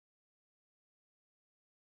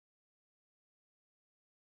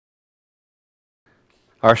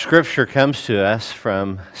Our scripture comes to us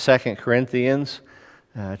from 2 Corinthians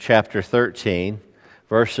chapter 13,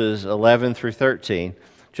 verses 11 through 13.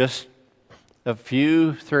 Just a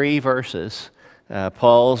few, 3 verses,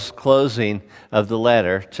 Paul's closing of the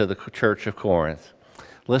letter to the church of Corinth.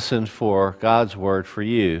 Listen for God's word for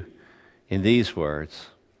you in these words.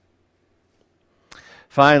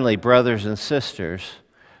 Finally, brothers and sisters,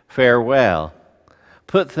 farewell.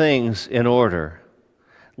 Put things in order.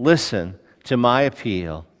 Listen to my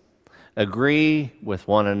appeal. Agree with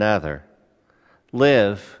one another.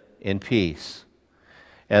 Live in peace.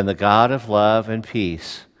 And the God of love and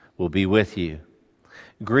peace will be with you.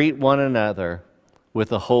 Greet one another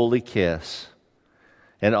with a holy kiss,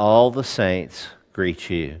 and all the saints greet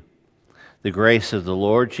you. The grace of the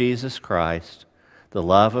Lord Jesus Christ, the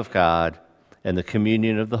love of God, and the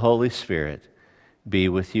communion of the Holy Spirit be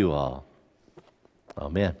with you all.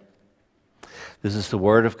 Amen. This is the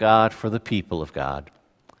word of God for the people of God.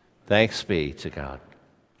 Thanks be to God.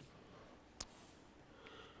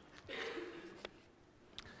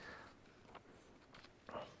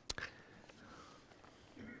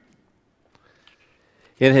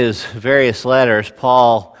 In his various letters,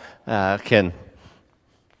 Paul can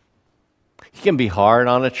be hard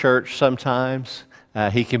on a church sometimes.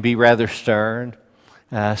 He can be rather stern.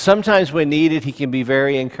 Sometimes when needed, he can be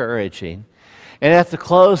very encouraging. And at the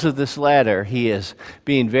close of this letter, he is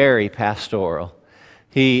being very pastoral.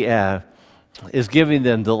 He is giving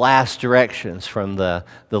them the last directions from the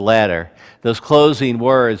letter, those closing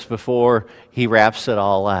words before he wraps it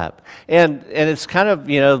all up. And it's kind of,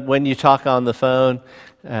 when you talk on the phone,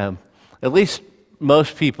 at least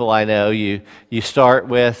most people I know, you start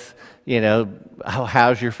with,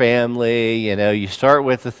 how's your family? You start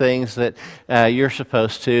with the things that you're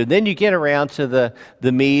supposed to. Then you get around to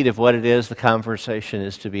the meat of what it is the conversation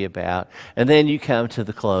is to be about. And then you come to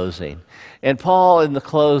the closing. And Paul, in the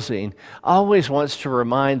closing, always wants to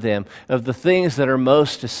remind them of the things that are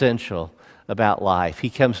most essential about life. He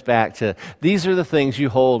comes back to, these are the things you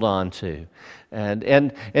hold on to. And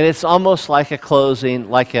it's almost like a closing,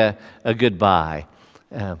 like a goodbye.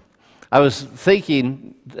 I was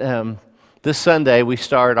thinking this Sunday we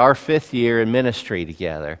start our 5th year in ministry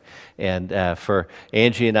together. And for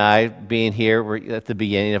Angie and I being here, we're at the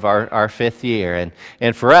beginning of our 5th year.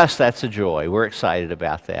 And for us, that's a joy. We're excited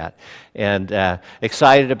about that. And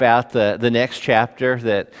excited about the next chapter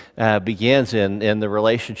that begins in the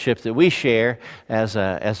relationship that we share as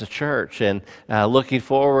a church. And looking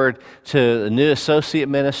forward to a new associate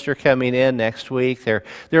minister coming in next week. There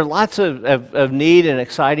are lots of neat and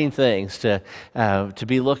exciting things to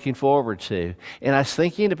be looking forward to. And I was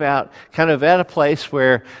thinking about kind of at a place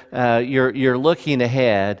where you're looking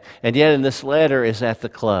ahead, and yet in this letter is at the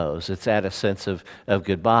close. It's at a sense of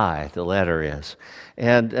goodbye, the letter is.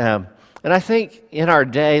 And I think in our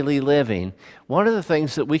daily living, one of the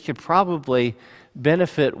things that we could probably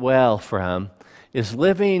benefit well from is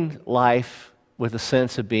living life with a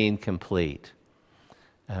sense of being complete.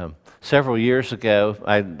 Several years ago,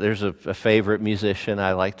 there's a favorite musician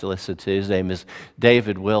I like to listen to. His name is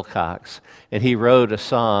David Wilcox, and he wrote a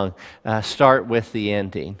song, Start With the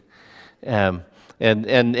Ending. And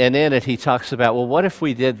in it he talks about, well, what if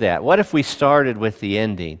we did that? What if we started with the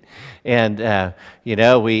ending? And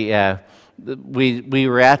we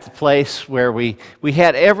were at the place where we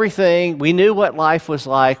had everything. We knew what life was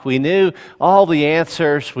like. We knew all the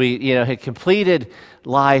answers. We had completed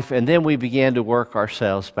life, and then we began to work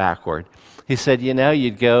ourselves backward. He said,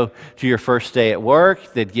 you'd go to your first day at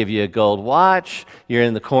work. They'd give you a gold watch. You're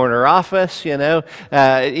in the corner office. What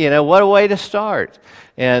a way to start.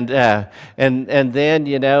 And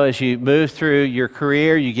then, as you move through your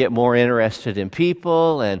career, you get more interested in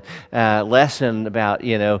people and less about,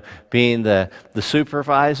 being the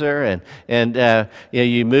supervisor. And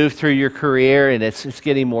you move through your career, and it's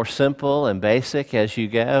getting more simple and basic as you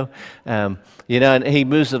go. And he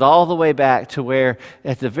moves it all the way back to where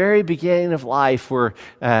at the very beginning of life, we're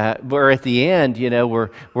at the end,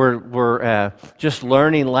 we're just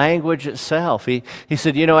learning language itself. He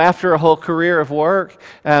said, after a whole career of work,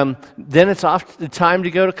 then it's often time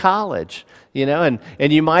to go to college. And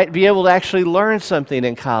you might be able to actually learn something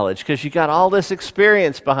in college because you got all this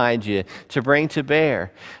experience behind you to bring to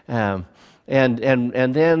bear. And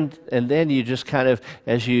then you just kind of,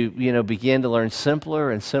 as you begin to learn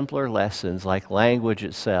simpler and simpler lessons like language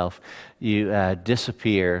itself, you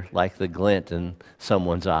disappear like the glint in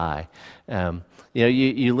someone's eye.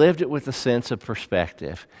 You lived it with a sense of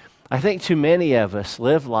perspective. I think too many of us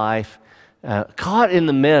live life caught in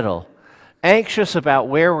the middle, anxious about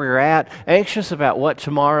where we're at, anxious about what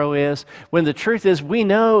tomorrow is, when the truth is we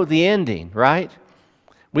know the ending, right?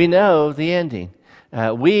 We know the ending.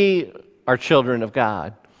 We are children of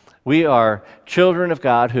God. We are children of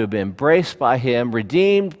God who have been embraced by Him,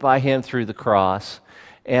 redeemed by Him through the cross,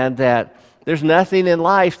 and that there's nothing in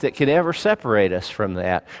life that can ever separate us from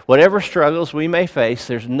that. Whatever struggles we may face,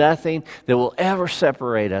 there's nothing that will ever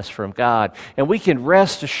separate us from God. And we can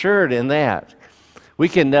rest assured in that. We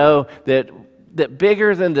can know that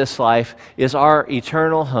bigger than this life is our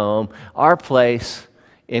eternal home, our place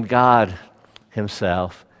in God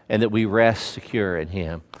Himself, and that we rest secure in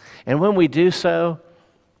Him. And when we do so,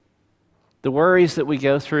 the worries that we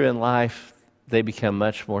go through in life, they become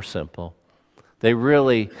much more simple. They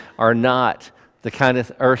really are not the kind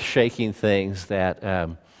of earth-shaking things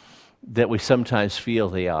that we sometimes feel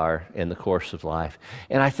they are in the course of life.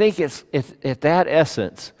 And I think it's at that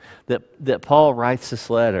essence that Paul writes this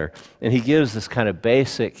letter, and he gives this kind of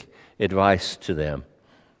basic advice to them.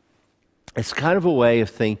 It's kind of a way of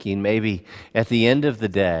thinking, maybe at the end of the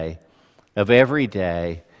day, of every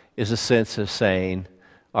day, is a sense of saying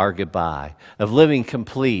our goodbye, of living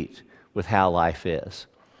complete with how life is.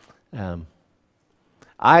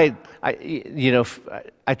 I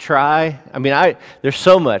try. I mean, there's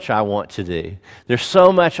so much I want to do. There's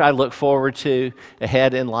so much I look forward to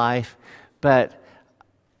ahead in life. But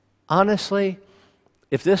honestly,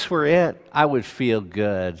 if this were it, I would feel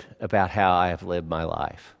good about how I have lived my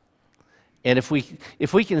life. And if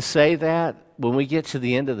we can say that when we get to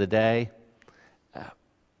the end of the day,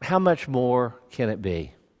 how much more can it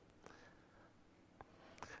be?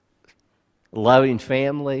 Loving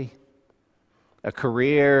family, a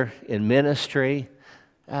career in ministry.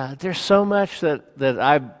 There's so much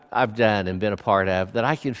that I've done and been a part of that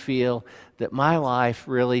I can feel that my life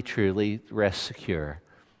really, truly rests secure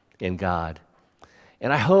in God.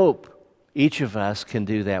 And I hope each of us can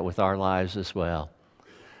do that with our lives as well.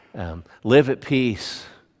 Live at peace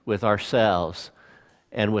with ourselves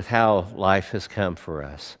and with how life has come for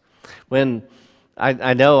us. When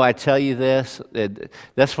I know I tell you this,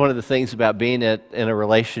 that's one of the things about being in a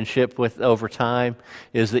relationship with over time,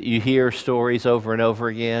 is that you hear stories over and over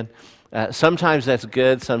again. Sometimes that's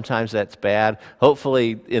good, sometimes that's bad.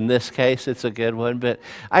 Hopefully, in this case, it's a good one. But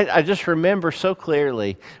I just remember so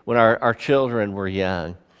clearly when our children were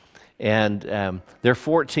young, and they're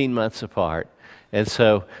 14 months apart. And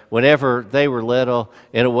so whenever they were little,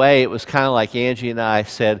 in a way, it was kind of like Angie and I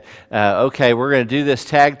said, okay, we're going to do this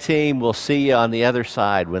tag team. We'll see you on the other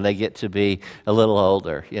side when they get to be a little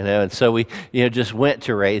older, And so we, just went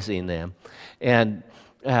to raising them. And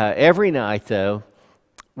every night, though,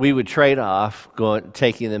 we would trade off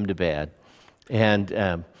taking them to bed.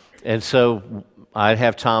 And so I'd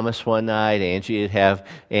have Thomas one night, Angie would have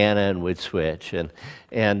Anna, and we'd switch. And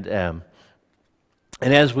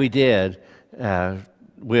as we did,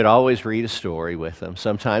 we'd always read a story with them,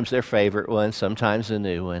 sometimes their favorite one, sometimes a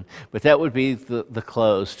new one, but that would be the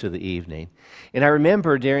close to the evening. And I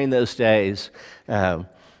remember during those days,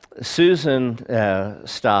 Susan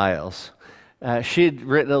Stiles, she'd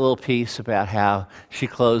written a little piece about how she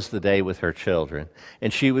closed the day with her children,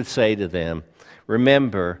 and she would say to them,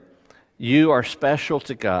 "Remember, you are special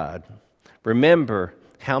to God. Remember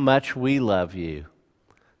how much we love you,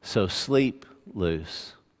 so sleep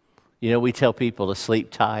loose." We tell people to sleep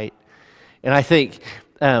tight. And I think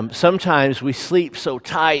sometimes we sleep so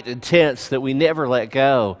tight and tense that we never let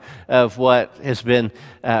go of what has been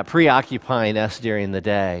preoccupying us during the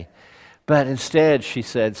day. But instead, she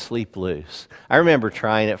said, sleep loose. I remember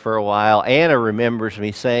trying it for a while. Anna remembers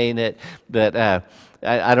me saying it, but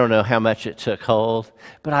I don't know how much it took hold.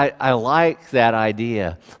 But I like that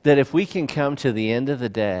idea that if we can come to the end of the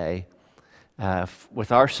day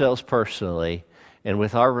with ourselves personally, and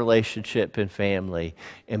with our relationship and family,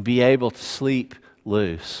 and be able to sleep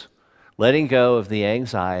loose, letting go of the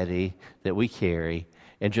anxiety that we carry,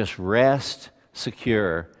 and just rest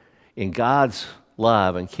secure in God's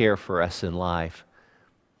love and care for us in life.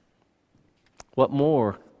 What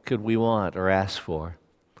more could we want or ask for?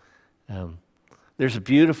 There's a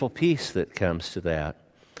beautiful peace that comes to that.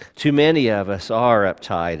 Too many of us are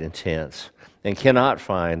uptight and tense and cannot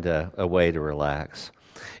find a way to relax.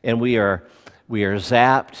 And we are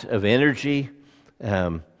zapped of energy,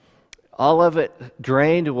 all of it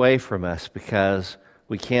drained away from us because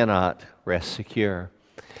we cannot rest secure.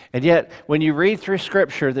 And yet, when you read through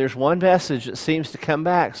Scripture, there's one message that seems to come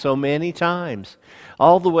back so many times,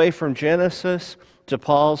 all the way from Genesis to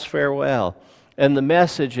Paul's farewell. And the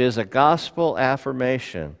message is a gospel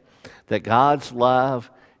affirmation that God's love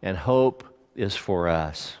and hope is for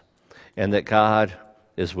us, and that God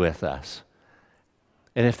is with us.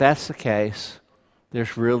 And if that's the case,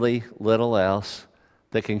 there's really little else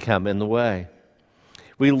that can come in the way.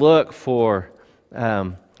 We look for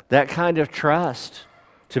that kind of trust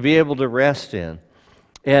to be able to rest in.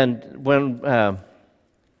 And when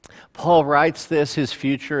Paul writes this, his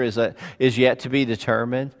future is yet to be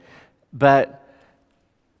determined, but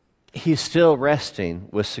he's still resting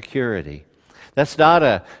with security. That's not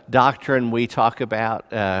a doctrine we talk about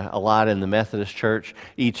a lot in the Methodist Church,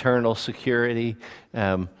 eternal security.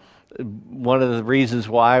 One of the reasons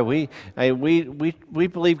why we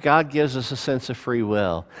believe God gives us a sense of free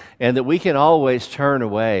will and that we can always turn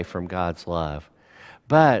away from God's love.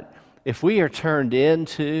 But if we are turned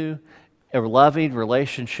into a loving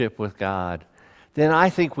relationship with God, then I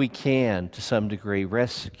think we can, to some degree,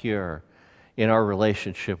 rest secure in our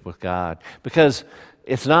relationship with God, because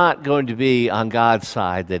it's not going to be on God's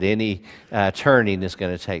side that any turning is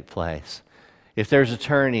going to take place. If there's a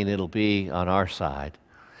turning, it'll be on our side.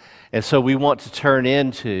 And so we want to turn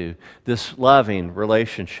into this loving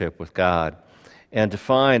relationship with God and to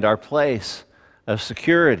find our place of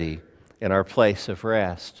security and our place of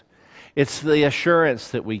rest. It's the assurance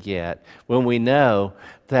that we get when we know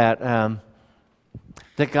that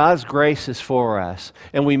that God's grace is for us,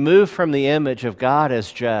 and we move from the image of God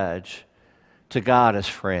as judge to God as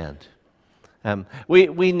friend.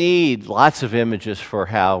 We need lots of images for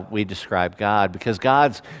how we describe God, because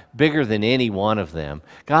God's bigger than any one of them.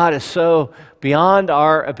 God is so beyond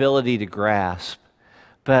our ability to grasp,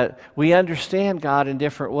 but we understand God in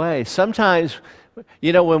different ways. Sometimes,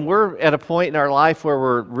 you know, when we're at a point in our life where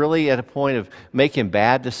we're really at a point of making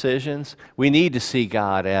bad decisions, we need to see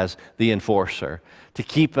God as the enforcer to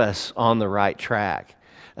keep us on the right track.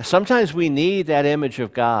 Sometimes we need that image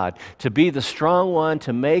of God to be the strong one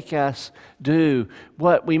to make us do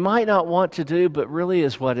what we might not want to do, but really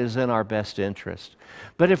is what is in our best interest.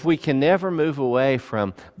 But if we can never move away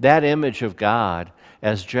from that image of God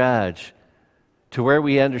as judge to where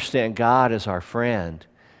we understand God as our friend,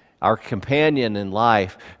 our companion in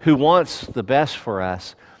life, who wants the best for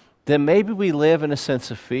us, then maybe we live in a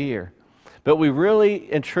sense of fear. But we really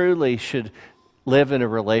and truly should live in a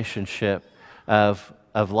relationship of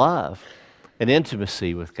love and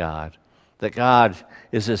intimacy with God, that God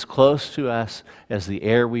is as close to us as the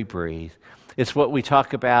air we breathe. It's what we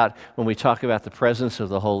talk about when we talk about the presence of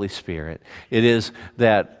the Holy Spirit. It is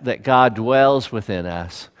that God dwells within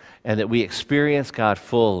us and that we experience God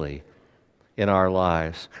fully in our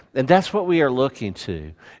lives. And that's what we are looking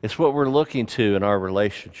to. It's what we're looking to in our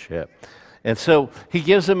relationship. And so he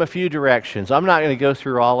gives them a few directions. I'm not going to go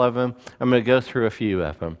through all of them. I'm going to go through a few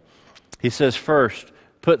of them. He says, first,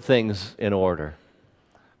 put things in order.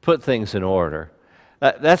 Put things in order.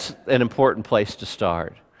 That's an important place to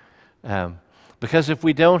start. Because if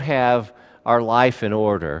we don't have our life in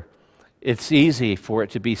order, it's easy for it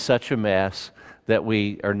to be such a mess that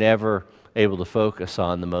we are never able to focus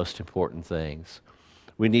on the most important things.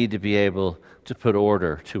 We need to be able to put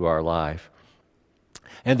order to our life.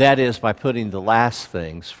 And that is by putting the last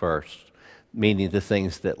things first, meaning the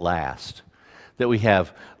things that last. That we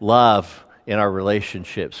have love in our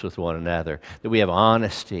relationships with one another, that we have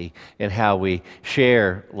honesty in how we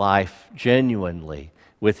share life genuinely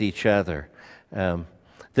with each other,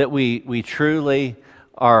 that we truly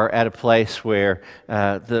are at a place where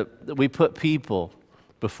that we put people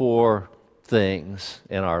before things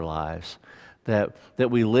in our lives, that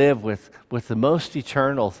we live with the most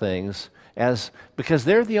eternal things, because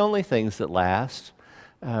they're the only things that last.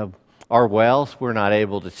 Our wealth we're not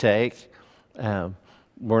able to take.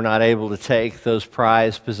 We're not able to take those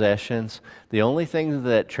prized possessions. The only thing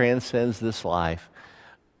that transcends this life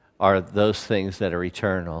are those things that are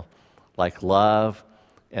eternal, like love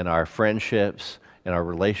and our friendships and our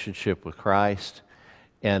relationship with Christ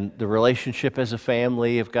and the relationship as a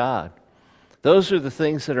family of God. Those are the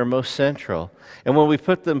things that are most central. And when we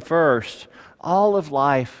put them first, all of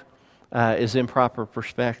life is in proper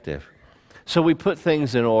perspective. So we put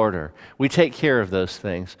things in order. We take care of those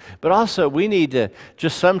things. But also we need to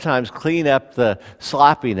just sometimes clean up the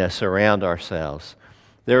sloppiness around ourselves.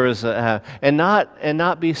 There is and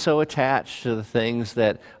not be so attached to the things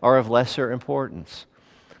that are of lesser importance.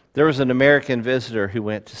 There was an American visitor who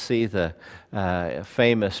went to see the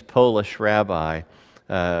famous Polish rabbi,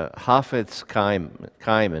 Hafetz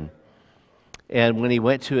Kaiman. And when he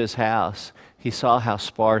went to his house, he saw how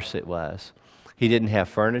sparse it was. He didn't have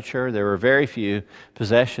furniture. There were very few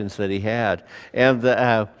possessions that he had. And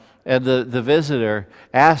the visitor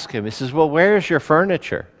asked him, he says, "Well, where is your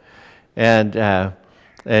furniture?" And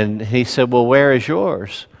he said, "Well, where is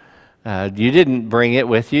yours? You didn't bring it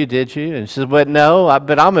with you, did you?" And he says, "But no,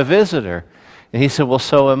 but I'm a visitor." And he said, "Well,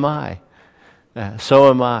 so am I. So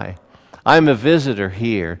am I. I'm a visitor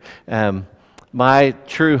here. My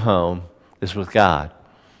true home is with God.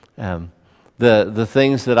 The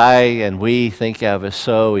things that I and we think of as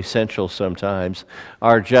so essential sometimes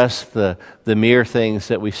are just the mere things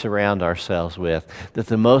that we surround ourselves with, that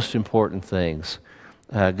the most important things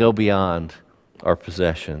go beyond our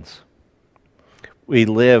possessions. We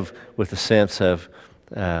live with a sense of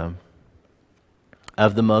the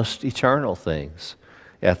most eternal things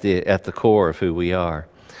at the core of who we are.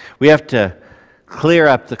 We have to clear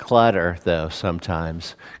up the clutter, though,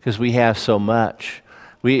 sometimes, because we have so much.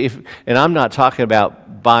 And I'm not talking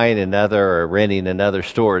about buying another or renting another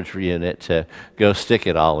storage unit to go stick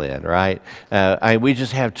it all in, right? We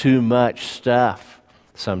just have too much stuff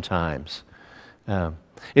sometimes.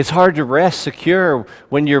 It's hard to rest secure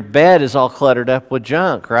when your bed is all cluttered up with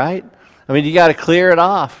junk, right? I mean, you got to clear it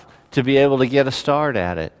off to be able to get a start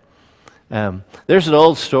at it. There's an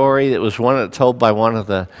old story that was told by one of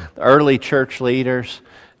the early church leaders.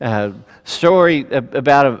 Story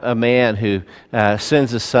about a man who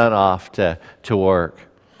sends his son off to work.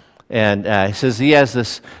 And he says he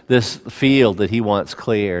has this field that he wants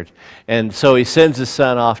cleared. And so he sends his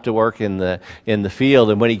son off to work in the field.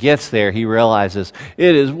 And when he gets there, he realizes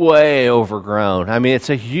it is way overgrown. I mean, it's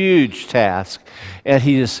a huge task. And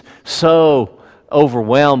he is so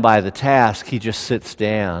overwhelmed by the task, he just sits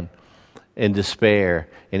down in despair.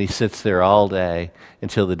 And he sits there all day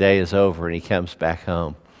until the day is over and he comes back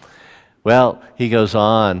home. Well, he goes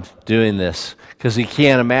on doing this because he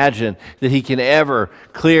can't imagine that he can ever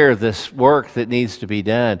clear this work that needs to be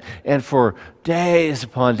done. And for days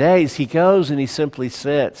upon days, he goes and he simply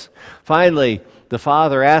sits. Finally, the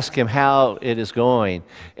father asks him how it is going.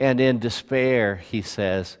 And in despair, he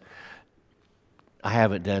says, I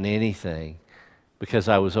haven't done anything because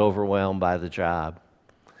I was overwhelmed by the job.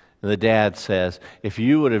 And the dad says, if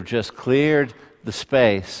you would have just cleared the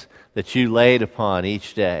space that you laid upon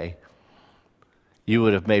each day, you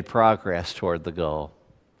would have made progress toward the goal.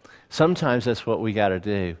 Sometimes that's what we got to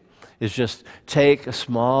do, is just take a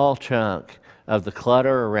small chunk of the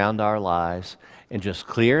clutter around our lives and just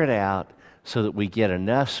clear it out so that we get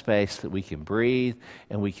enough space that we can breathe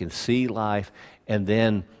and we can see life and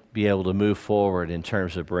then be able to move forward in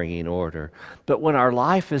terms of bringing order. But when our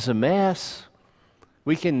life is a mess,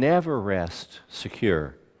 we can never rest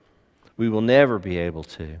secure. We will never be able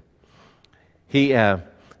to.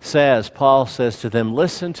 Paul says to them,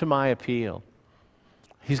 listen to my appeal.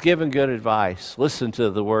 He's given good advice. Listen to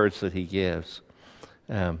the words that he gives.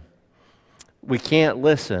 We can't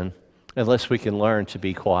listen unless we can learn to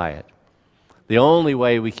be quiet. The only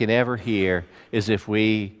way we can ever hear is if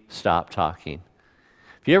we stop talking.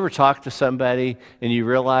 If you ever talk to somebody and you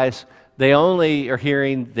realize they only are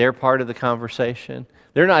hearing their part of the conversation,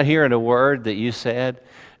 they're not hearing a word that you said.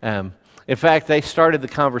 In fact, they started the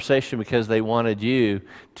conversation because they wanted you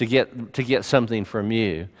to get something from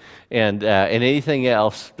you. And anything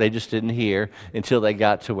else they just didn't hear until they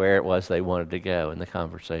got to where it was they wanted to go in the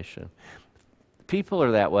conversation. People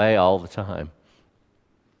are that way all the time.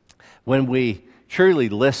 When we truly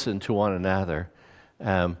listen to one another,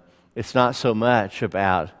 it's not so much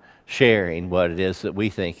about sharing what it is that we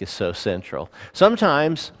think is so central.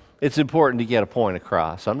 Sometimes it's important to get a point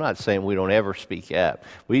across. I'm not saying we don't ever speak up.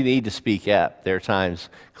 We need to speak up. There are times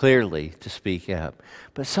clearly to speak up.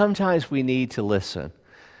 But sometimes we need to listen.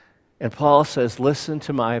 And Paul says, listen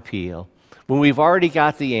to my appeal. When we've already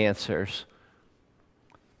got the answers,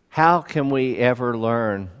 how can we ever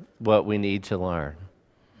learn what we need to learn?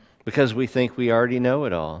 Because we think we already know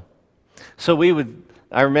it all. So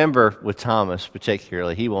I remember with Thomas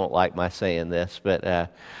particularly, he won't like my saying this,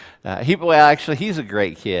 but he's a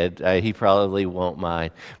great kid. He probably won't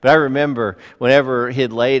mind. But I remember whenever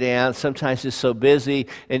he'd lay down, sometimes he's so busy,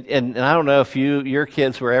 and I don't know if your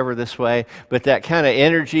kids were ever this way, but that kind of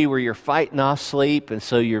energy where you're fighting off sleep, and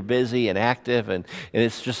so you're busy and active, and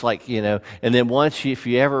it's just like, and then if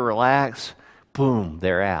you ever relax, boom,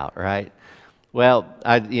 they're out, right? Well,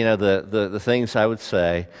 the things I would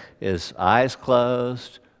say is eyes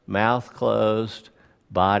closed, mouth closed,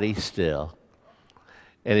 body still.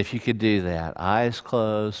 And if you could do that, eyes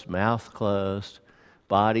closed, mouth closed,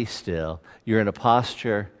 body still, you're in a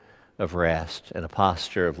posture of rest and a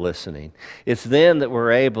posture of listening. It's then that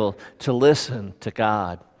we're able to listen to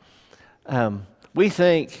God. We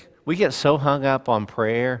get so hung up on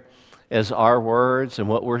prayer as our words and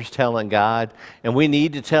what we're telling God, and we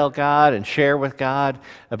need to tell God and share with God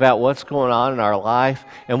about what's going on in our life.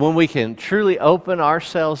 And when we can truly open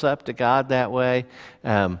ourselves up to God that way,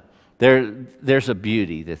 there's a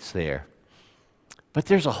beauty that's there. But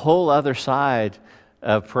there's a whole other side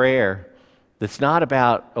of prayer that's not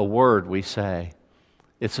about a word we say.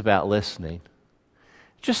 It's about listening.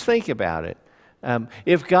 Just think about it.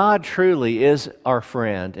 If God truly is our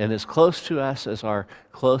friend and is close to us as our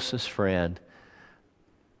closest friend,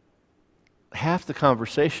 half the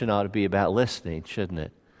conversation ought to be about listening, shouldn't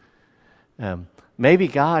it? Maybe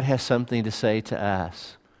God has something to say to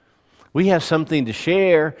us. We have something to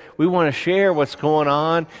share. We want to share what's going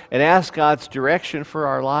on and ask God's direction for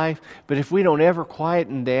our life. But if we don't ever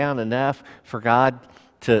quieten down enough for God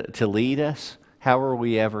to lead us, how will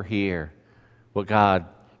we ever hear what God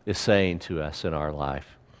is saying to us in our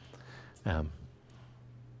life?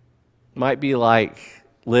 Might be like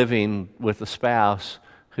living with a spouse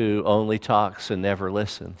who only talks and never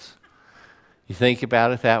listens. You think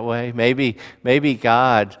about it that way? Maybe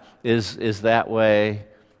God is that way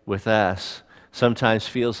with us. Sometimes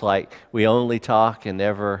feels like we only talk and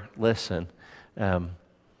never listen.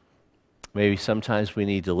 Maybe sometimes we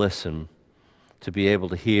need to listen to be able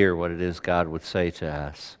to hear what it is God would say to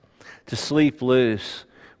us. To sleep loose,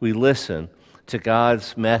 we listen to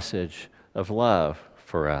God's message of love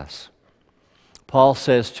for us. Paul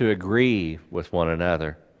says to agree with one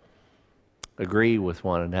another. Agree with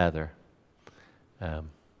one another.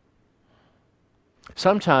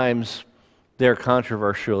 Sometimes there are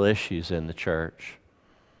controversial issues in the church.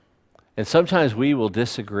 And sometimes we will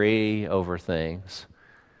disagree over things.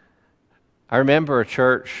 I remember a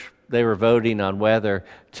church, they were voting on whether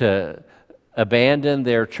to abandon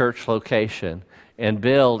their church location and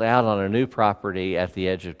build out on a new property at the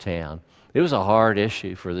edge of town. It was a hard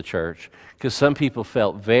issue for the church because some people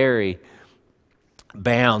felt very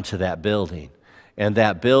bound to that building. And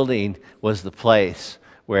that building was the place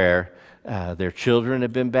where their children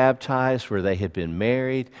had been baptized, where they had been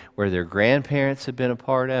married, where their grandparents had been a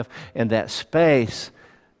part of, and that space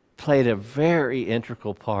played a very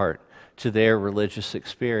integral part to their religious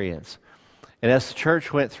experience. And as the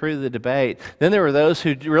church went through the debate, then there were those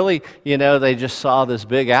who really, they just saw this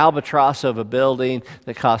big albatross of a building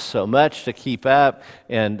that cost so much to keep up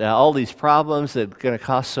and all these problems that are going to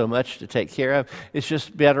cost so much to take care of. It's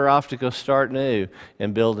just better off to go start new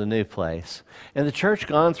and build a new place. And the church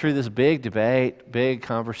gone through this big debate, big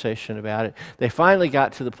conversation about it. They finally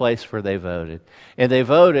got to the place where they voted. And they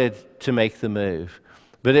voted to make the move.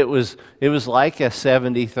 But it was like a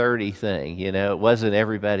 70-30 thing, It wasn't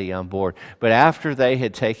everybody on board. But after they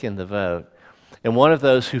had taken the vote, and one of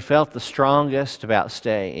those who felt the strongest about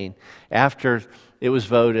staying, after it was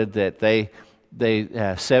voted that they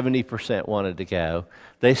 70% wanted to go,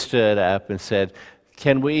 they stood up and said,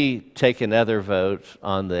 "Can we take another vote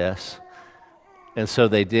on this?" And so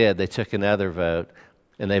they did. They took another vote,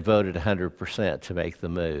 and they voted 100% to make the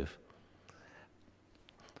move.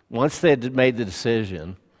 Once they had made the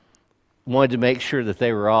decision, wanted to make sure that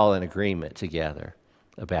they were all in agreement together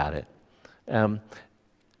about it.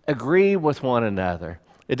 Agree with one another.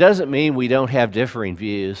 It doesn't mean we don't have differing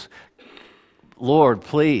views. Lord,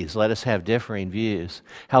 please let us have differing views.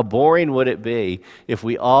 How boring would it be if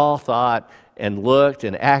we all thought and looked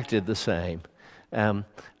and acted the same?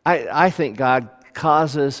 I think God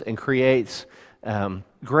causes and creates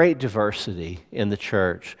great diversity in the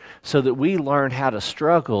church so that we learn how to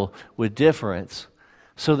struggle with difference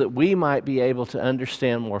so that we might be able to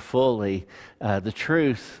understand more fully the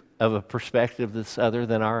truth of a perspective that's other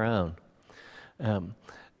than our own.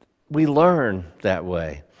 We learn that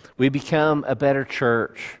way. We become a better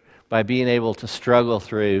church by being able to struggle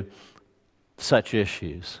through such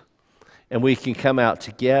issues. And we can come out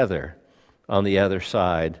together on the other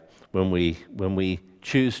side when we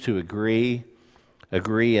choose to agree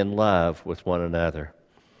in love with one another.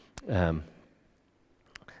 And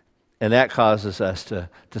that causes us to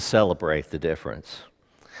celebrate the difference.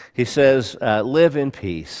 He says, live in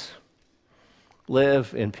peace.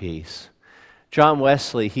 Live in peace. John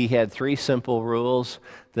Wesley, he had 3 simple rules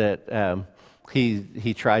that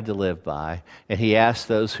he tried to live by. And he asked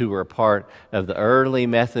those who were a part of the early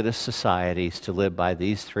Methodist societies to live by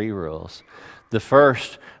these 3 rules. The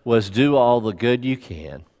first was do all the good you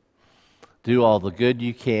can. Do all the good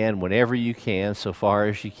you can, whenever you can, so far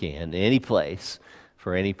as you can, any place,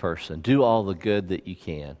 for any person. Do all the good that you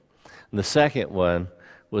can. And the second one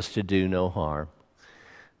was to do no harm.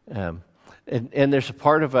 And there's a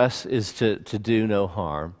part of us is to do no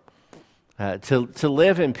harm. To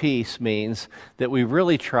live in peace means that we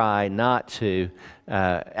really try not to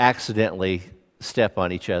accidentally step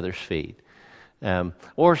on each other's feet.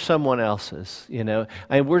 Or someone else's, And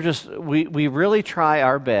we really try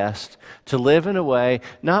our best to live in a way,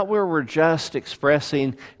 not where we're just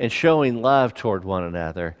expressing and showing love toward one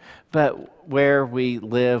another, but where we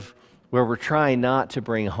live, where we're trying not to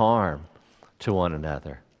bring harm to one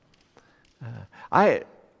another. I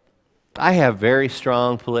have very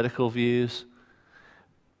strong political views,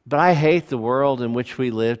 But I hate the world in which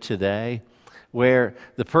we live today, where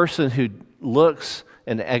the person who looks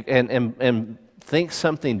and thinks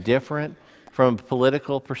something different from a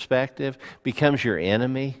political perspective becomes your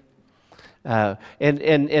enemy. And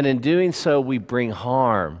in doing so, we bring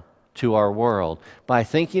harm to our world by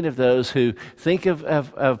thinking of those who think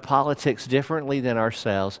of politics differently than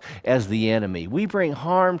ourselves as the enemy. We bring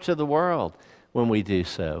harm to the world when we do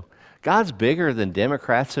so. God's bigger than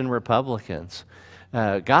Democrats and Republicans.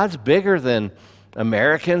 God's bigger than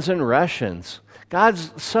Americans and Russians.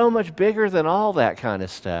 God's so much bigger than all that kind of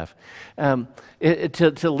stuff.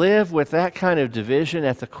 To live with that kind of division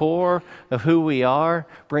at the core of who we are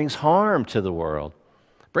brings harm to the world.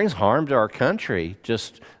 Brings harm to our country,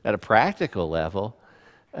 just at a practical level.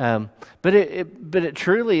 But it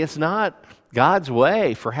truly is not God's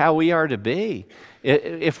way for how we are to be.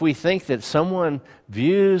 If we think that someone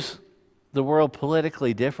views the world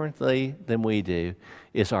politically differently than we do,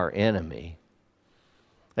 is our enemy.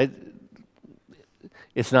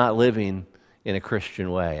 It's not living in a Christian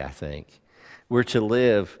way, I think. We're to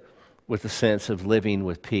live with a sense of living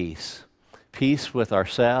with peace. Peace with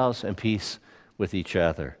ourselves and peace with each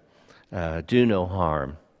other. Do no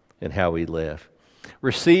harm in how we live.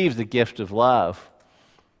 Receive the gift of love.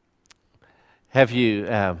 Have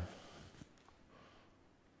you,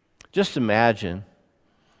 just imagine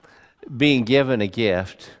being given a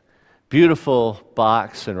gift, beautiful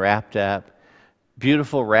box and wrapped up,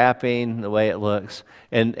 beautiful wrapping, the way it looks,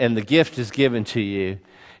 and the gift is given to you,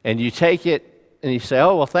 and you take it and you say,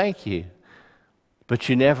 oh, well, thank you, but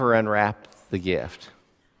you never unwrap the gift.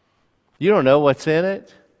 You don't know what's in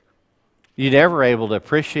it. You're never able to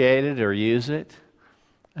appreciate it or use it.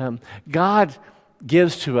 God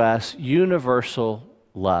gives to us universal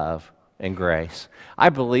love and grace. I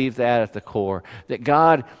believe that at the core, that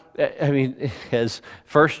God, as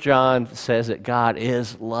 1 John says that God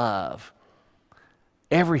is love.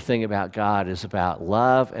 Everything about God is about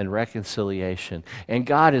love and reconciliation. And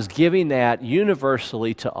God is giving that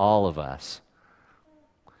universally to all of us.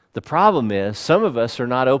 The problem is, some of us are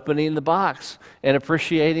not opening the box and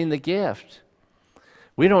appreciating the gift.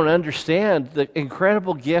 We don't understand the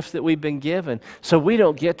incredible gift that we've been given, so we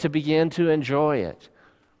don't get to begin to enjoy it.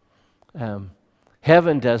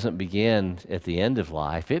 Heaven doesn't begin at the end of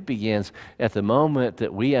life. It begins at the moment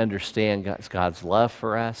that we understand God's love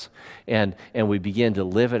for us and we begin to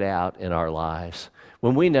live it out in our lives.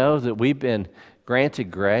 When we know that we've been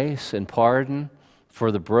granted grace and pardon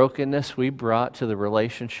for the brokenness we brought to the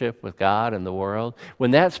relationship with God and the world,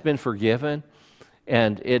 when that's been forgiven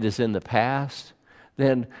and it is in the past,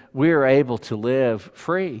 then we're able to live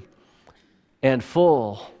free and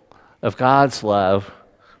full of God's love.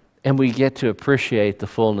 And we get to appreciate the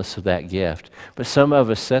fullness of that gift. But some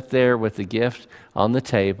of us sit there with the gift on the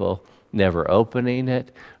table, never opening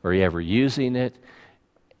it or ever using it.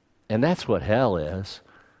 And that's what hell is.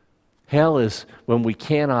 Hell is when we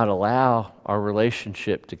cannot allow our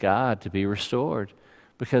relationship to God to be restored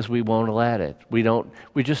because we won't let it. We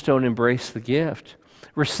just don't embrace the gift.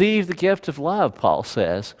 Receive the gift of love, Paul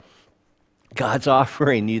says. God's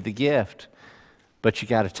offering you the gift, but you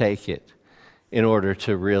got to take it in order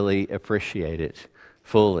to really appreciate it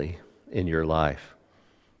fully in your life.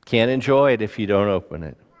 Can't enjoy it if you don't open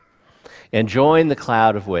it. And join the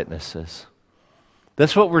cloud of witnesses.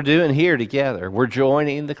 That's what we're doing here together. We're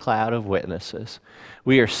joining the cloud of witnesses.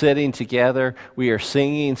 We are sitting together. We are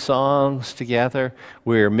singing songs together.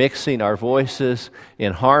 We are mixing our voices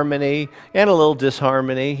in harmony and a little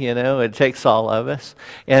disharmony. You know, it takes all of us.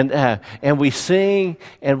 And we sing,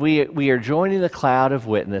 and we are joining the cloud of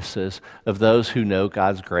witnesses of those who know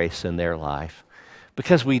God's grace in their life,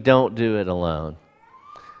 because we don't do it alone.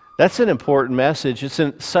 That's an important message. It's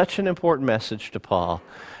such an important message to Paul.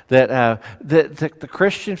 That the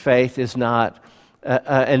Christian faith is not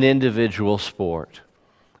an individual sport.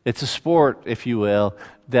 It's a sport, if you will,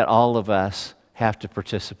 that all of us have to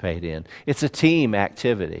participate in. It's a team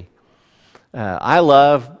activity. I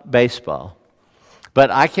love baseball,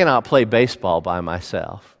 but I cannot play baseball by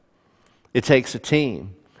myself. It takes a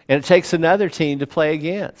team, and it takes another team to play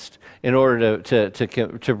against in order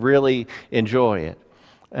to really enjoy it.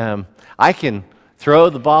 I can throw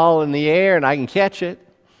the ball in the air and I can catch it.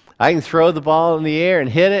 I can throw the ball in the air and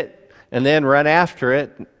hit it and then run after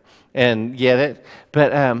it and get it.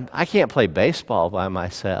 But I can't play baseball by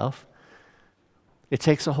myself. It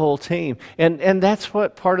takes a whole team. And that's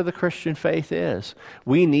what part of the Christian faith is.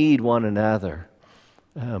 We need one another.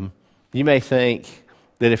 You may think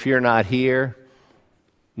that if you're not here,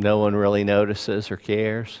 no one really notices or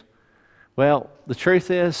cares. Well, the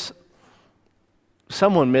truth is,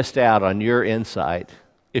 someone missed out on your insight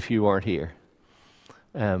if you weren't here.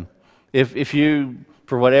 If you,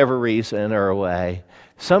 for whatever reason, are away,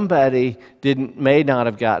 somebody may not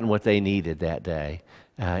have gotten what they needed that day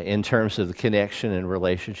in terms of the connection and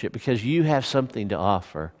relationship, because you have something to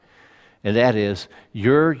offer, and that is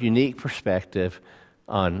your unique perspective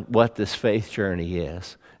on what this faith journey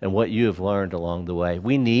is and what you have learned along the way.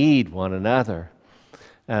 We need one another.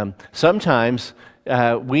 Sometimes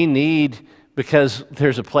we need, because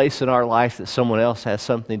there's a place in our life that someone else has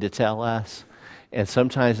something to tell us, and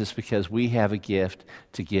sometimes it's because we have a gift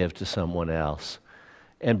to give to someone else.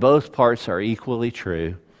 And both parts are equally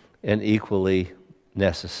true and equally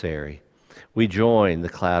necessary. We join the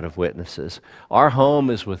cloud of witnesses. Our home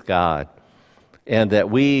is with God, and that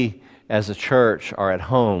we as a church are at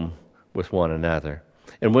home with one another.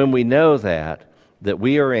 And when we know that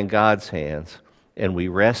we are in God's hands and we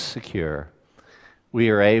rest secure, we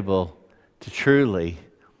are able to truly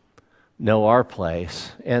know our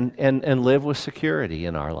place and live with security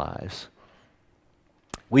in our lives.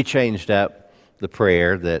 We changed up the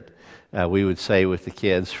prayer that we would say with the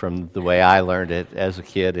kids from the way I learned it as a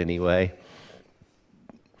kid anyway.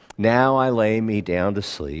 Now I lay me down to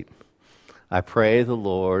sleep. I pray the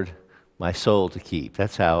Lord my soul to keep.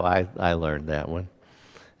 That's how I learned that one.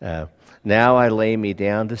 Now I lay me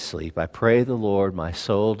down to sleep. I pray the Lord my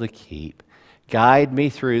soul to keep. Guide me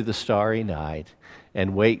through the starry night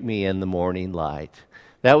and wake me in the morning light.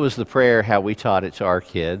 That was the prayer, how we taught it to our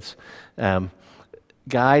kids.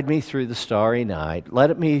 Guide me through the starry night.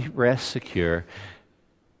 Let me rest secure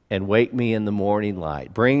and wake me in the morning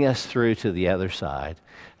light. Bring us through to the other side.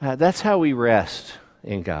 That's how we rest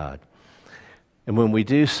in God. And when we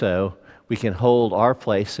do so, we can hold our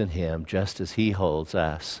place in Him just as He holds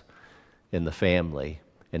us in the family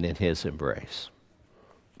and in His embrace.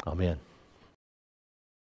 Amen.